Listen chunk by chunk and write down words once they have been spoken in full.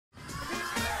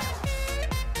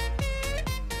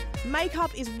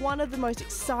Makeup is one of the most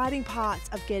exciting parts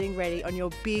of getting ready on your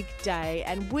big day,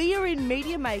 and we are in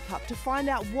Media Makeup to find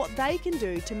out what they can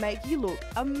do to make you look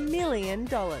 $1 million.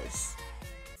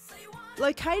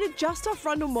 Located just off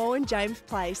Rundle Mall in James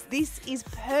Place, this is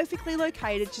perfectly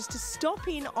located just to stop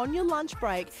in on your lunch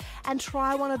break and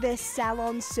try one of their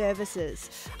salon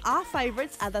services. Our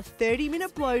favourites are the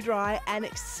 30-minute blow dry and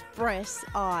express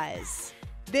eyes.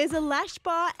 There's a lash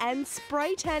bar and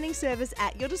spray tanning service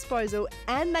at your disposal,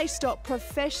 and they stock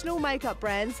professional makeup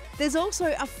brands. There's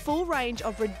also a full range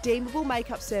of redeemable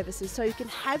makeup services so you can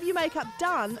have your makeup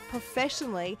done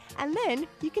professionally and then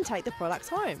you can take the products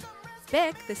home.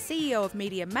 Beck, the CEO of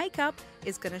Media Makeup,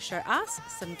 is going to show us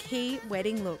some key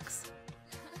wedding looks.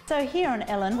 So here on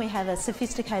Ellen we have a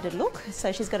sophisticated look.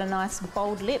 So she's got a nice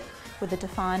bold lip with a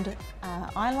defined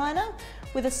eyeliner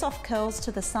with a soft curls to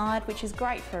the side, which is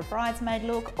great for a bridesmaid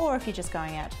look or if you're just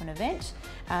going out to an event.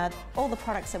 All the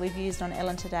products that we've used on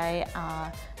Ellen today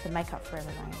are the Makeup Forever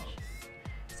range.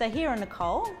 So here on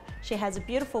Nicole, she has a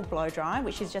beautiful blow dry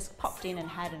which she's just popped in and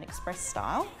had an express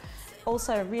style.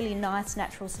 Also a really nice,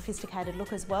 natural, sophisticated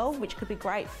look as well, which could be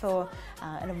great for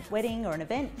a wedding or an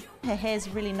event. Her hair's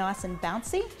really nice and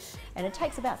bouncy, and it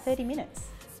takes about 30 minutes.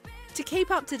 To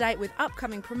keep up to date with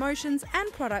upcoming promotions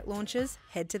and product launches,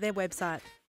 head to their website.